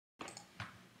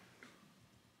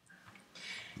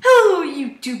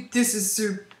YouTube? This is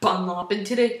Sir Bunlop, and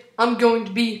today I'm going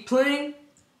to be playing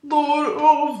Lord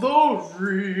of the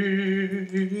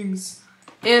Rings.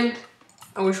 And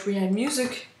I wish we had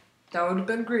music. That would have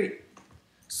been great.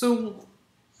 So,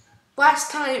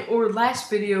 last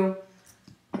video,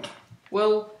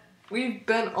 well, we've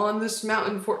been on this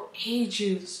mountain for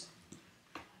ages.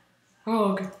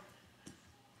 Ugh.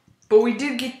 But we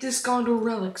did get this Gondor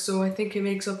relic, so I think it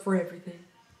makes up for everything.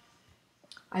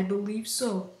 I believe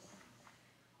so.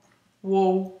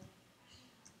 Whoa.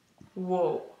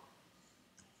 Whoa.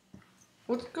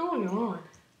 What's going on?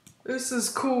 This is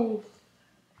cool.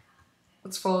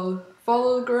 Let's follow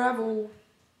the gravel.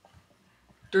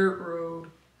 Dirt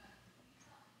road.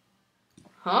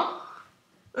 Huh?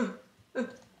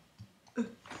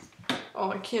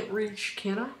 Oh, I can't reach,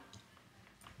 can I?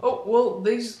 Oh, well,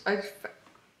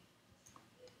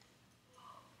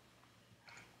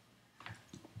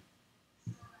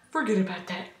 forget about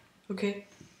that, okay?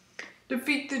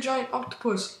 Defeat the giant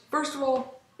octopus. First of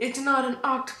all, it's not an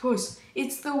octopus.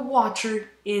 It's the Watcher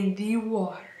in the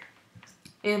water.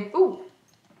 And, oh,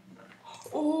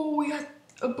 we got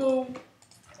a bow.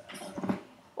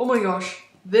 Oh my gosh,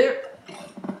 there.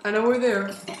 I know we're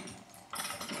there.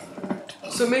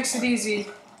 So it makes it easy.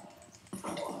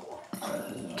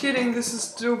 Kidding, this is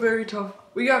still very tough.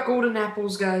 We got golden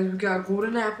apples, guys. We got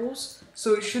golden apples.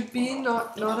 So it should be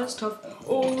not as tough.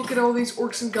 Oh, look at all these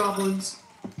orcs and goblins.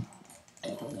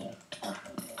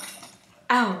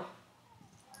 Ow.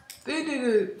 They did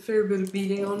a fair bit of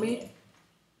beating on me.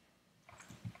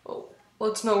 Oh,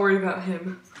 let's not worry about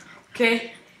him.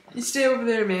 Okay? You stay over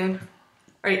there, man.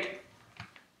 Alright.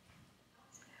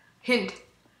 Hint.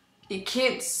 It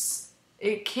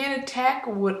can't attack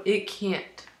what it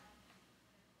can't.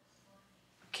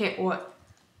 Can't what?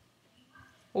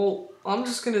 Well, I'm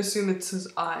just gonna assume it's his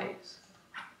eyes.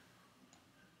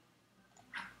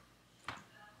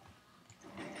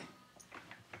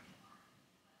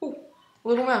 Oh,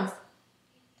 little mouth.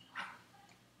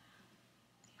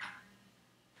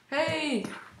 Hey,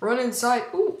 run inside.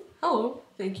 Ooh, hello,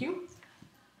 thank you.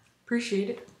 Appreciate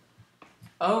it.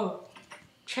 Oh,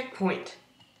 checkpoint.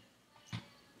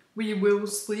 We will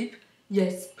sleep.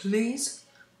 Yes, please.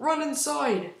 Run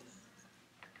inside.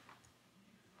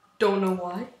 Don't know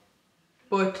why,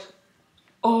 but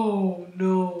oh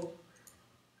no.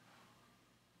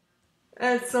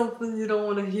 That's something you don't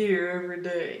want to hear every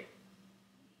day.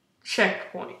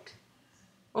 Checkpoint.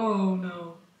 Oh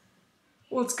no.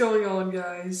 What's going on,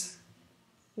 guys?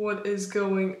 What is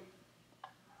going...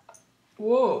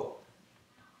 Whoa.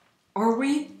 Are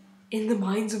we in the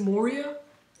mines of Moria?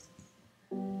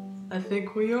 I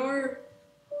think we are.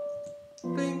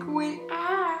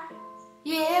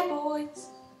 Yeah, boys.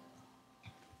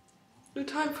 No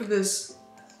time for this.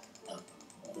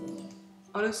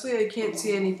 Honestly, I can't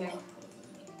see anything.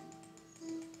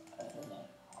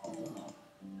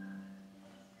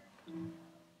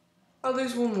 Oh,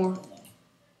 there's one more.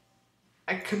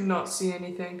 I could not see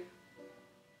anything.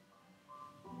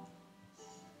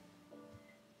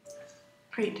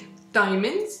 Great.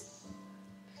 Diamonds?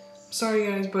 Sorry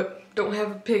guys, but don't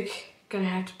have a pick. Gonna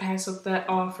have to pass up that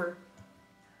offer.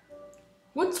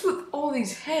 What's with all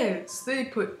these heads they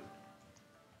put?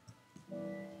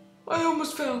 I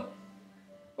almost fell.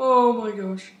 Oh my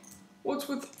gosh.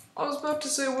 I was about to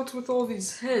say what's with all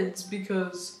these heads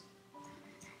because,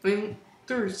 I mean,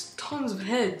 there's tons of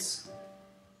heads.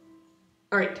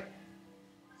 Alright.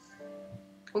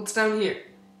 What's down here?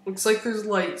 Looks like there's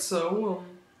light, so,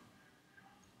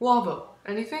 lava.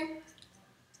 Anything?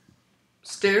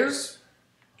 Stairs?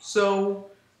 So,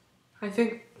 I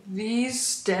think these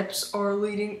steps are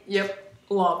leading, yep,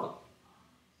 lava.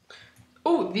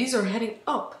 Oh, these are heading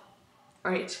up.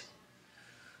 Alright.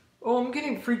 Oh, I'm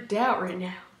getting freaked out right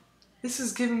now. This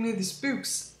is giving me the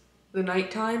spooks. The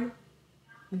nighttime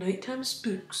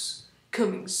spooks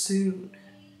coming soon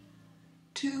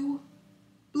to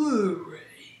Blu-ray.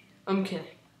 I'm kidding.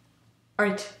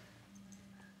 Alright.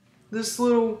 This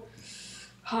little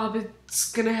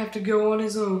hobbit's gonna have to go on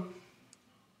his own.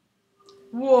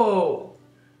 Whoa.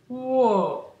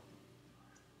 Whoa.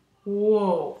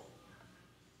 Whoa.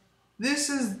 This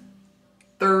is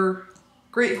the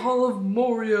Great Hall of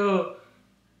Moria.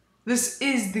 This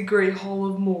is the Great Hall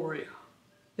of Moria.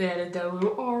 They added that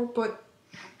little R, but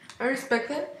I respect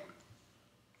that.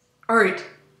 Alright.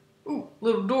 Ooh,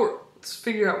 little door. Let's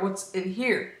figure out what's in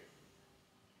here.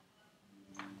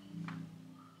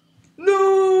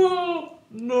 No!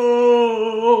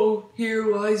 No!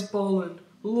 Here lies Balin,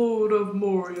 Lord of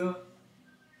Moria.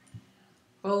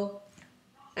 Well,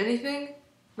 anything?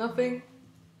 Nothing?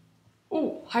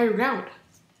 Ooh, higher ground.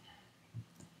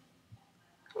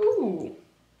 Ooh.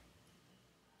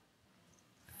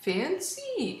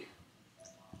 Fancy.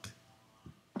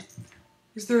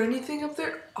 Is there anything up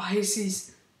there? Oh, I see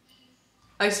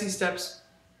steps.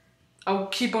 I'll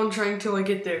keep on trying till I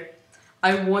get there.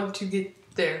 I want to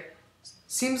get there.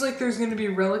 Seems like there's gonna be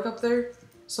a relic up there.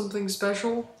 Something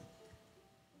special.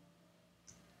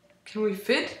 Can we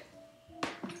fit?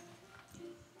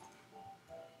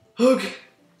 Okay.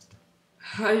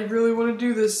 I really want to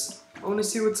do this. I want to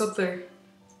see what's up there.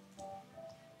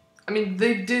 I mean,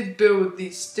 they did build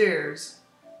these stairs.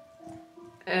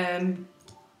 And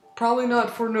probably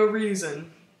not for no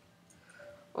reason.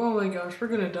 Oh my gosh, we're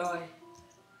gonna die.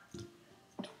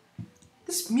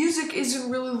 This music isn't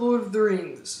really Lord of the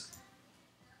Rings.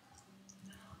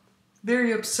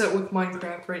 Very upset with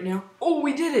Minecraft right now. Oh,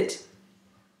 we did it!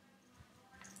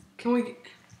 Can we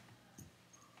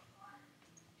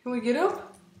get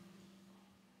up?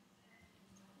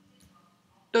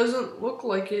 Doesn't look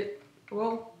like it.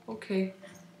 Well, okay.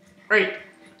 Right.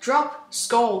 Drop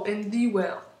skull in the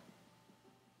well.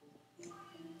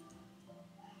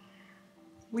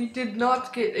 We did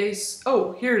not get a...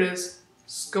 Oh, here it is.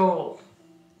 Skull.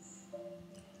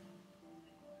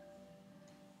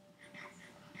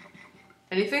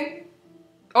 Anything?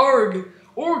 Arg!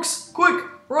 Orcs, quick!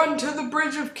 Run to the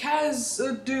bridge of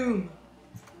Khazad-dûm.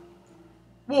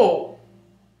 Whoa.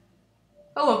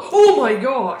 Hello. Oh my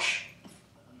gosh.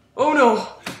 Oh no.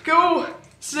 Go.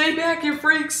 Stay back, you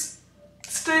freaks.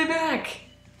 Stay back.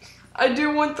 I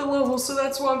do want the level, so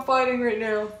that's why I'm fighting right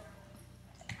now.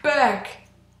 Back.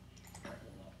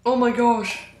 Oh my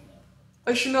gosh.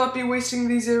 I should not be wasting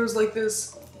these arrows like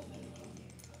this.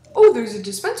 Oh, there's a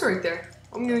dispenser right there.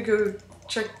 I'm gonna go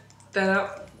check that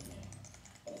out.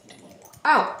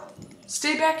 Ow!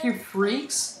 Stay back, you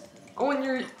freaks! Oh, and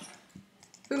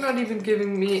they're not even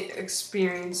giving me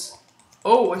experience.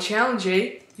 Oh, a challenge,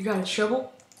 eh? You got a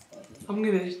shovel? I'm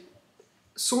gonna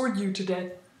sword you to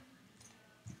death.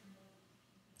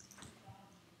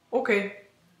 Okay.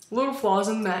 Little flaws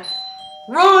in that.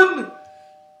 Run!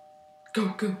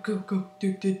 Go, go, go, go.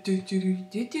 Do, do, do, do, do,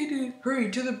 do, do, do.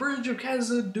 Hurry to the bridge of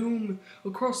Khazad-dûm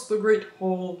across the Great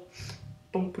Hall.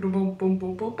 Bum, bum, bum, bum,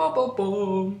 bum, bum, bum,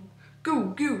 bum. Go,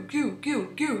 go, go, go,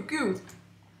 go, go.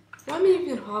 Why am I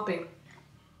even hopping?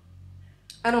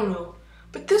 I don't know.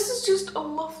 But this is just a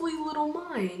lovely little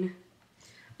mine.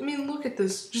 I mean, look at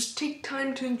this. Just take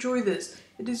time to enjoy this.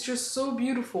 It is just so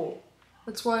beautiful.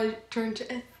 That's why I turned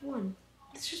to F1.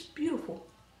 It's just beautiful.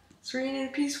 Serene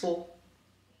and peaceful.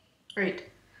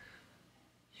 Right.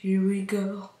 Here we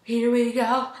go. Here we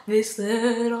go. This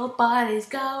little body's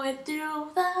going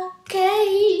through the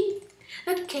cave.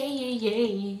 The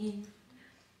cave.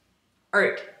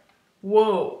 Alright.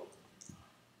 Whoa.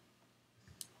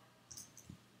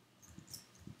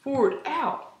 Forward.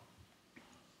 Ow.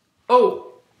 Oh.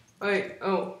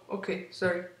 Oh. Okay.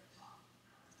 Sorry.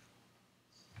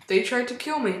 They tried to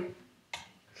kill me.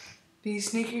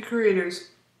 These sneaky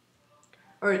creators.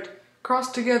 Alright.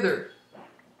 Cross together.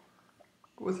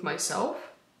 With myself.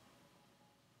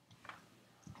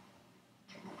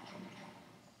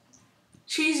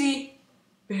 Cheesy.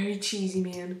 Very cheesy,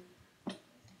 man.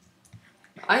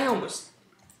 I almost...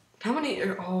 How many...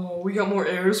 Oh, we got more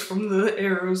arrows from the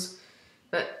arrows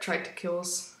that tried to kill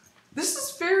us. This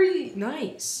is very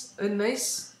nice. A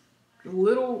nice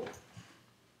little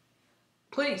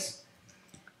place.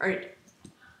 Alright.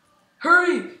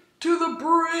 Hurry to the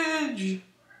bridge!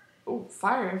 Oh,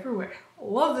 fire everywhere.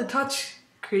 Love the touch,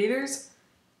 creators.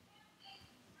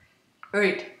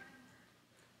 Alright.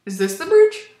 Is this the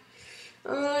bridge?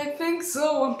 I think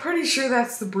so. I'm pretty sure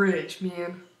that's the bridge,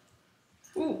 man.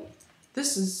 Ooh,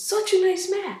 this is such a nice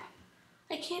map.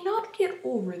 I cannot get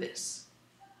over this.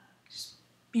 Just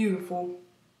beautiful.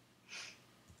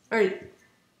 Alright.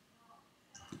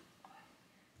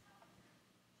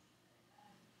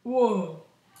 Whoa.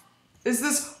 Is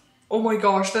this... Oh my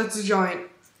gosh, that's a giant.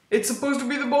 It's supposed to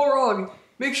be the Balrog.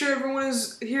 Make sure everyone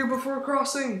is here before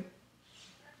crossing.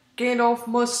 Gandalf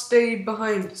must stay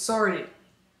behind. Sorry.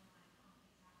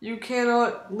 You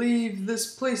cannot leave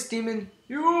this place, demon.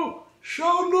 You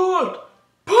shall not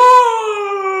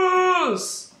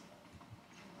pass!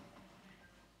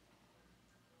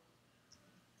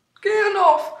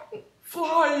 Gandalf!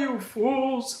 Fly, you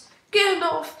fools!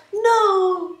 Gandalf!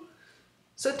 No!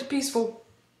 Set to peaceful.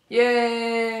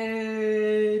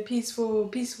 Yay! Peaceful,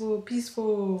 peaceful,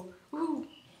 peaceful. Woo!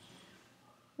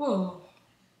 Whoa.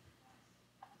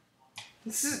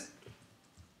 This is...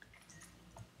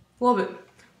 Love it.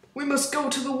 We must go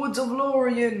to the woods of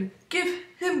Lorien. Give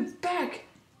him back.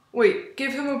 Wait,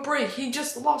 give him a break. He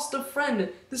just lost a friend.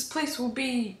 This place will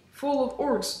be full of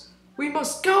orcs. We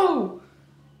must go.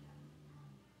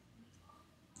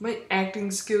 My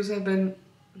acting skills have been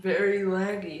very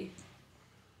laggy.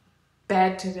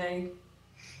 Bad today.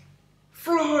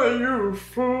 Fly, you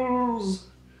fools!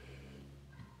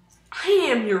 I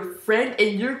am your friend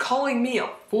and you're calling me a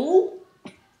fool?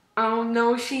 Oh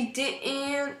no, she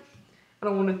didn't. I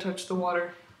don't want to touch the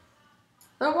water.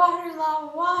 The water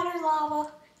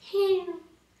lava, here.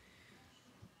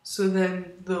 So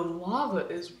then the lava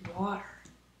is water.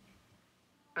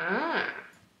 Ah.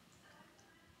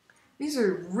 These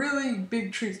are really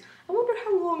big trees. I wonder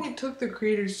how long it took the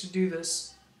creators to do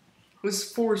this.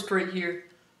 This forest right here.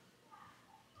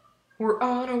 We're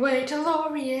on our way to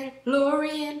Lorien,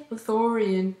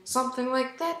 Lothlorien, something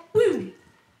like that. Woo!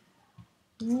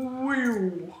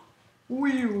 Woo!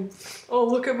 Woo! Oh,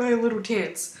 look at my little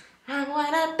dance. I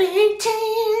wanna be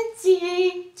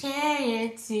tansy.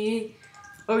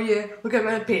 Oh yeah, look at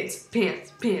my pants.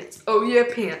 Oh yeah,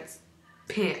 pants.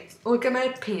 Look at my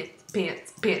pants.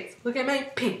 Look at my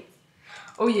pants.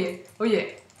 Oh yeah.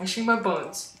 I shake my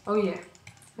buns. Oh yeah.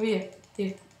 Yeah.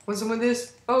 Want some of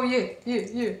this? Oh yeah.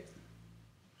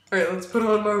 Alright, let's put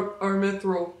on our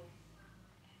mithril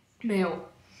mail.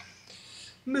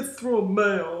 Mithril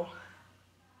mail.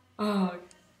 Ah,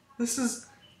 this is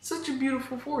such a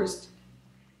beautiful forest.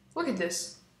 Look at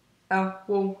this. Ow,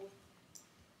 whoa.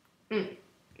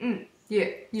 Yeah.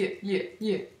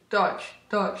 Dodge.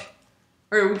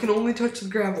 Alright, we can only touch the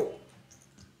gravel.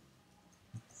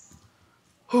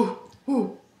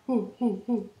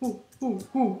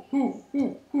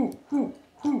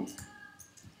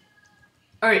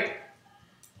 Alright.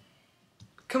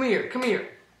 Come here.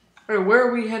 Alright, where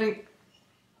are we heading?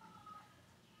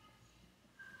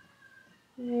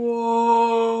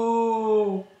 Whoa!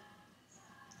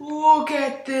 Look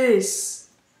at this!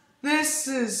 This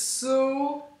is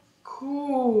so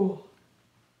cool!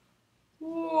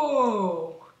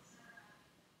 Whoa!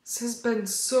 This has been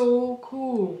so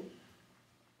cool.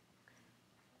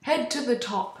 Head to the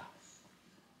top.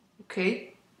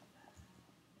 Okay.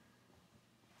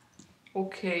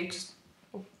 Okay.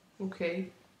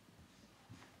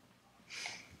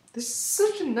 This is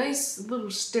such a nice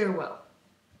little stairwell.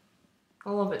 I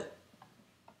love it.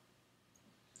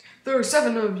 There are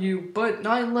 7 of you, but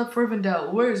 9 left for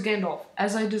Rivendell. Where is Gandalf?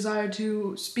 As I desire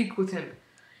to speak with him.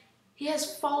 He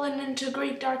has fallen into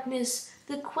great darkness.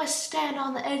 The quest stand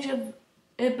on the edge of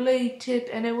a blade tip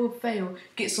and it will fail.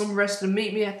 Get some rest and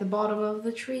meet me at the bottom of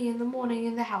the tree in the morning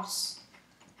in the house.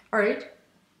 Alright.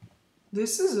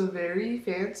 This is a very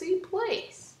fancy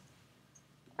place.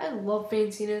 I love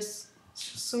fanciness.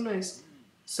 It's just so nice.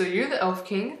 So you're the Elf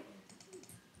King.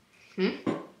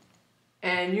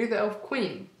 And you're the Elf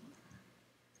Queen.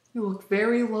 You look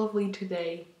very lovely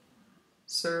today,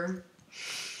 sir.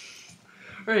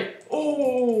 Alright.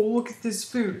 Oh, look at this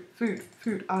food.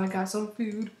 I got some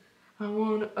food. I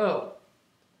want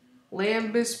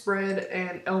lambus bread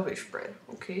and elvish bread.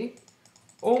 Okay.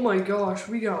 Oh my gosh,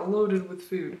 we got loaded with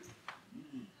food.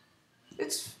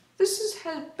 This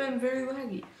has been very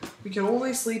laggy. We can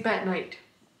only sleep at night.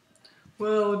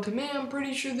 Well, to me, I'm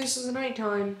pretty sure this is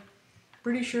nighttime.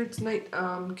 Pretty sure it's night.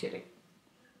 I'm kidding.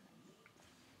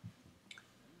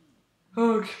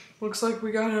 Okay, looks like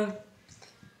we gotta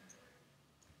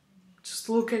just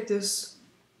look at this.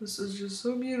 This is just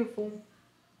so beautiful.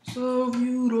 So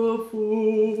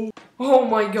beautiful. Oh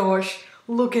my gosh,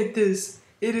 look at this.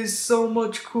 It is so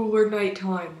much cooler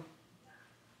nighttime.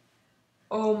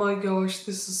 Oh my gosh,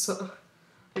 this is so...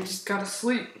 I just gotta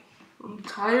sleep. I'm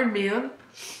tired, man.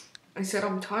 I said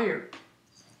I'm tired.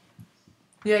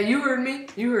 Yeah, you heard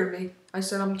me. I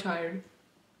said I'm tired.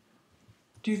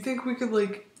 Do you think we could,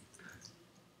 like,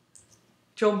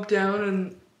 jump down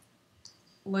and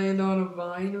land on a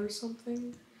vine or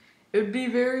something? It would be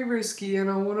very risky, and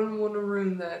I wouldn't want to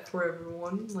ruin that for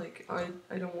everyone. Like,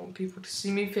 I don't want people to see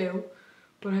me fail.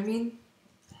 But, I mean,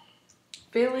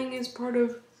 failing is part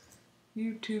of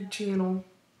YouTube channel.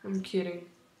 I'm kidding.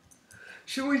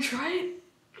 Should we try it?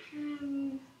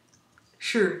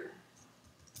 Sure.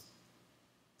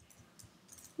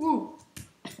 Woo.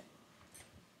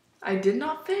 I did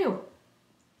not fail.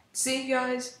 See,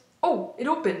 guys? Oh, it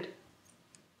opened.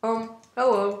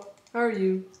 Hello. How are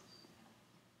you?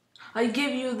 I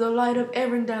give you the light of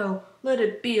Arendelle. Let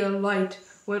it be a light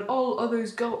when all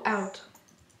others go out.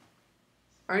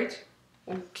 Alright?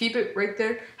 We'll keep it right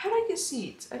there. How do I get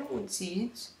seeds? I don't want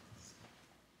seeds.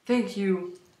 Thank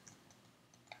you,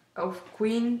 Elf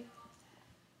Queen.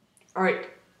 Alright.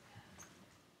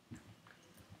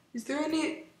 Is there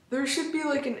any... There should be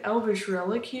like an Elvish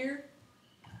relic here.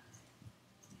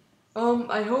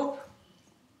 I hope.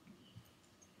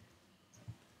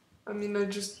 I mean, I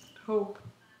just hope.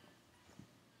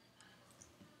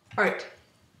 Alright.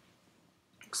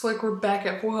 Looks like we're back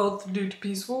at full health due to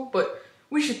peaceful, but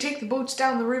we should take the boats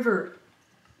down the river.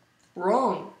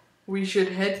 Wrong. We should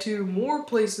head to more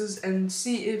places and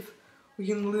see if we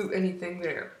can loot anything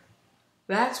there.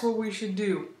 That's what we should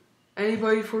do.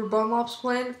 Anybody for Bunlop's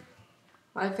plan?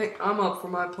 I think I'm up for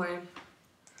my plan.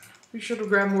 We should have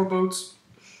grabbed more boats.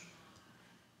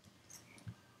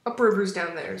 Upriver's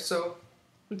down there, so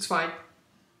it's fine.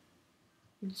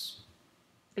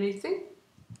 Anything?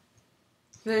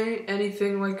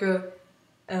 Anything like a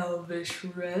Elvish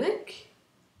relic?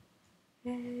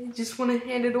 Just want to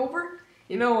hand it over?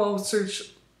 You know I'll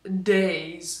search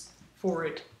days for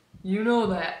it. You know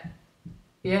that.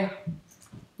 Yeah.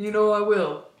 You know I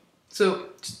will. So,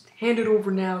 just hand it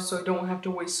over now so I don't have to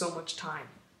waste so much time.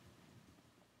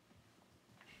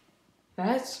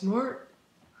 That's smart.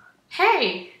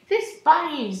 Hey, this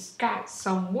bunny's got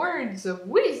some words of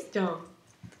wisdom.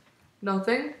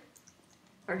 Nothing.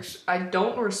 I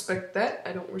don't respect that.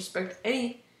 I don't respect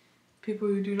any people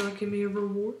who do not give me a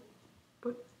reward.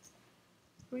 But,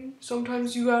 I mean,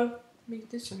 sometimes you gotta make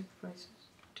the sacrifices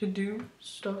to do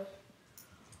stuff.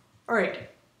 Alright.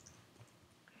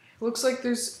 Looks like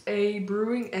there's a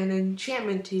brewing and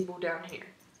enchantment table down here.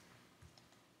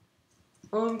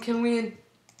 Can we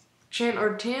enchant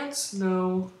our tents?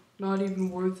 No, not even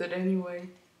worth it anyway.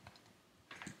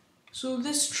 So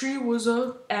this tree was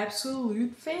an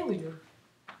absolute failure.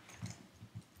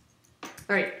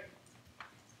 Alright.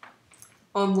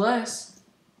 Unless...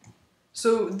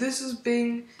 So this is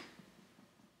being...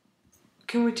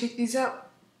 Can we take these out?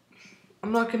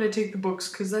 I'm not gonna take the books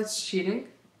because that's cheating.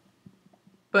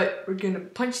 But we're gonna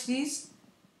punch these.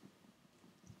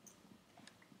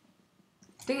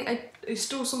 Dang it, I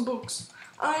stole some books.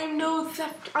 I'm no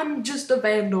theft, I'm just a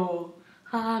vandal.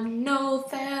 I'm no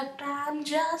theft, I'm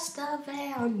just a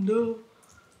vandal.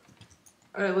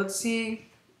 Alright, let's see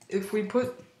if we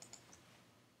put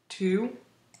 2.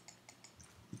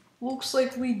 Looks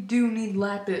like we do need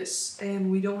lapis, and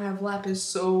we don't have lapis,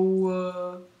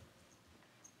 so,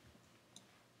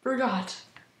 forgot.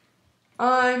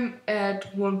 I'm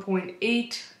at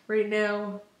 1.8 right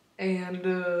now,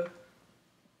 and,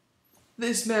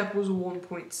 this map was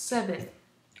 1.7,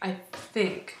 I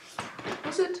think.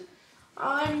 Was it?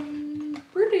 I'm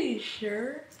pretty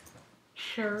sure.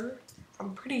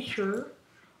 I'm pretty sure.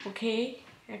 Okay,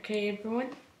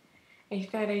 everyone. I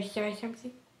thought I saw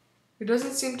something. There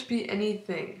doesn't seem to be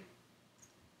anything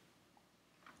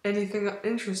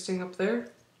interesting up there.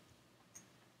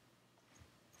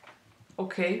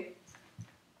 Okay.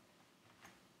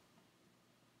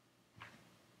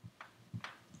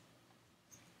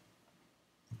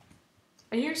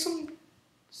 I hear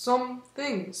some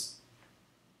things.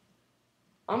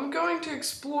 I'm going to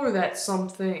explore that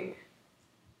something.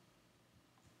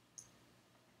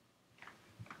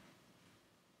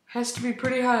 Has to be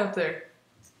pretty high up there.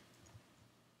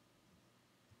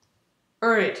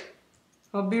 Alright.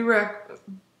 I'll be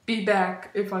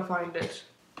back if I find it.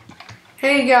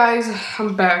 Hey guys,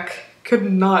 I'm back.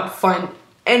 Could not find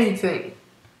anything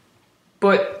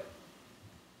but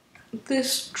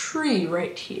this tree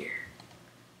right here.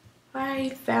 I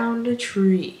found a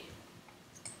tree.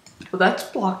 Well, that's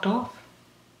blocked off.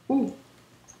 Ooh.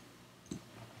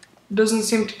 Doesn't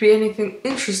seem to be anything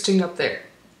interesting up there.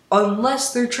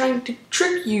 Unless they're trying to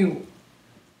trick you.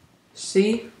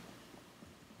 See?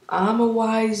 I'm a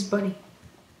wise bunny.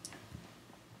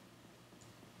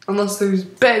 Unless there's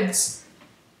beds.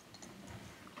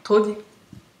 Told you.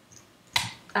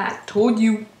 I told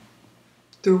you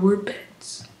there were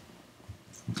beds.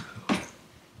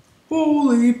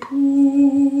 Holy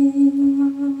poo.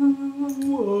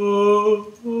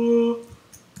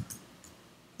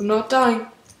 I'm not dying.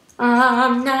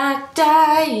 I'm not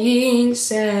dying,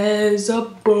 says a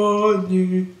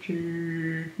bunny.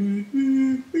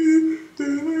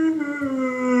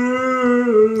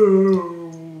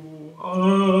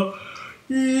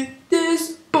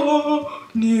 This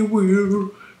bunny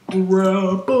will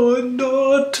grab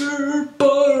another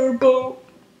butterboat.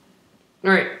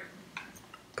 Alright.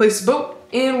 Place the boat,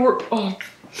 and we're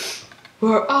off.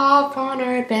 We're off on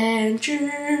our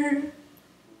adventure.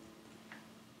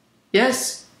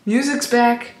 Yes, music's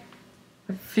back.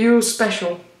 I feel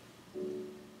special.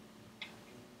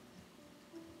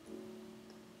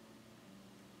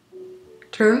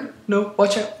 Turn? No,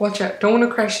 watch out, watch out. Don't want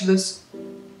to crash this.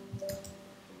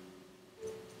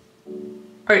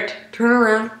 Alright, turn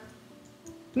around.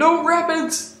 No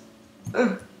rapids!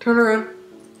 Turn around.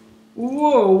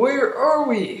 Whoa, where are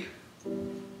we?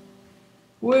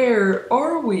 Where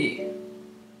are we?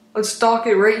 Let's dock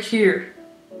it right here.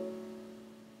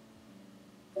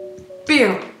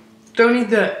 Bam! Don't need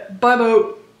that. Bye,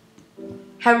 boat.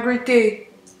 Have a great day.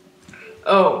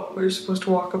 Oh, we're supposed to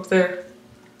walk up there.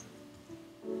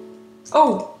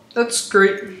 Oh, that's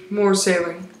great. More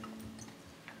sailing.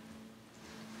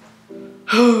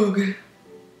 Oh,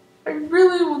 I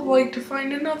really would like to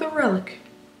find another relic.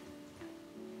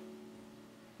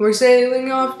 We're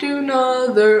sailing off to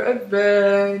another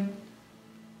event.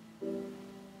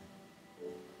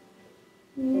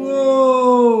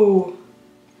 Whoa!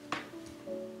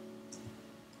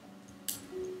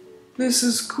 This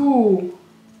is cool.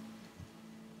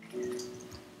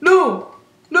 No!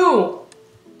 No!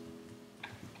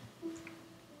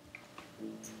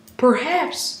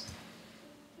 Perhaps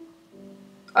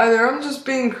either I'm just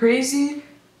being crazy,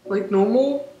 like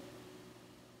normal,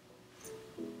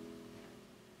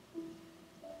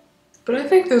 but I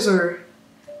think those are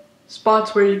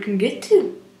spots where you can get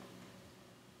to.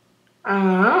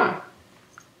 I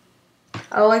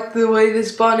like the way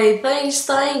this bunny thinks.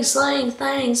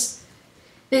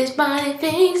 This bunny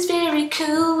thinks very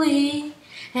coolly,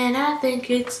 and I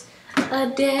think it's a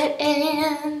dead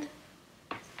end.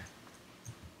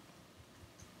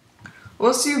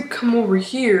 Unless you come over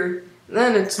here,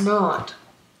 then it's not.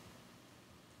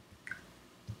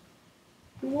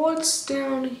 What's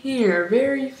down here?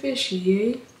 Very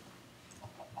fishy, eh?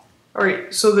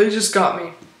 Alright, so they just got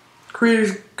me.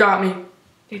 Creators got me.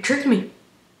 They tricked me.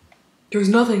 There's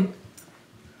nothing.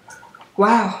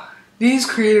 Wow, these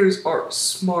creators are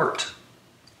smart.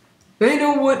 They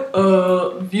know what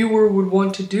a viewer would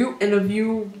want to do and a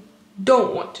viewer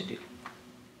don't want to do.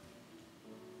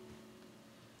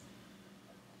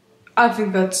 I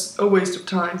think that's a waste of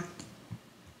time.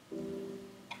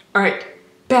 Alright,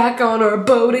 back on our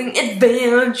boating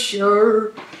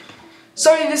adventure.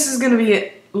 Sorry this is gonna be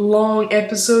a long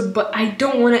episode, but I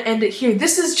don't want to end it here.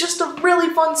 This is just a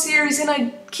really fun series, and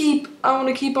I want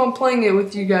to keep on playing it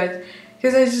with you guys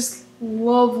because I just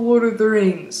love Lord of the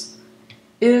Rings.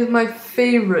 It is my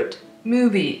favorite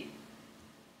movie.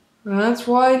 That's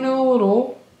why I know a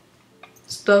little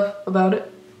stuff about it.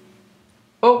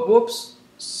 Oh, whoops.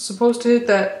 Supposed to hit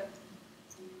that.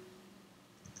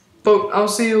 But I'll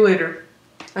see you later.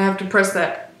 I have to press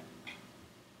that.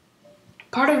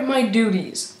 Part of my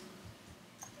duties.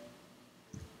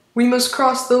 We must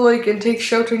cross the lake and take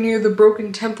shelter near the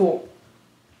broken temple.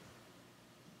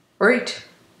 Right.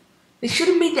 They should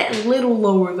have made that a little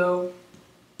lower, though.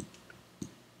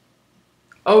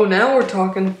 Oh, now we're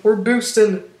talking. We're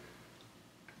boosting.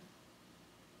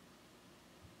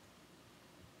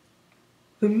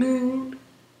 The moon.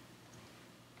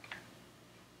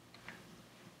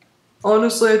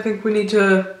 Honestly, I think we need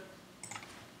to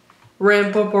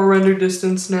ramp up our render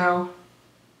distance now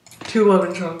to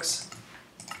 11 chunks.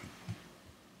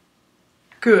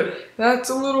 Good.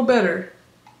 That's a little better.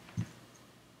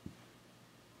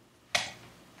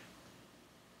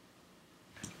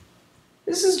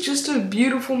 This is just a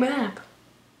beautiful map.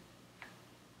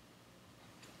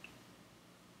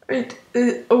 Right.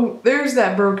 Oh, there's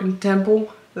that broken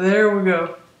temple. There we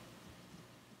go.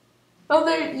 Oh,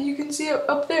 there, you can see it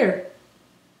up there.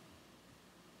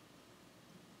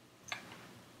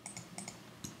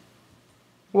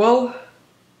 Well,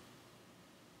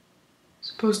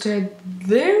 supposed to head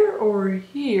there or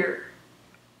here?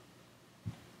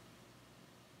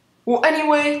 Well,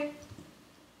 anyway,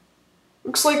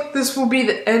 looks like this will be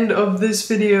the end of this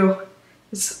video.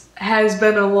 This has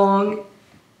been a long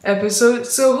episode,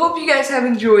 so hope you guys have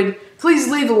enjoyed. Please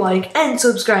leave a like and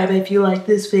subscribe if you like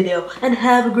this video, and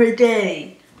have a great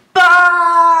day.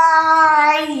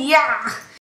 Bye! Yeah!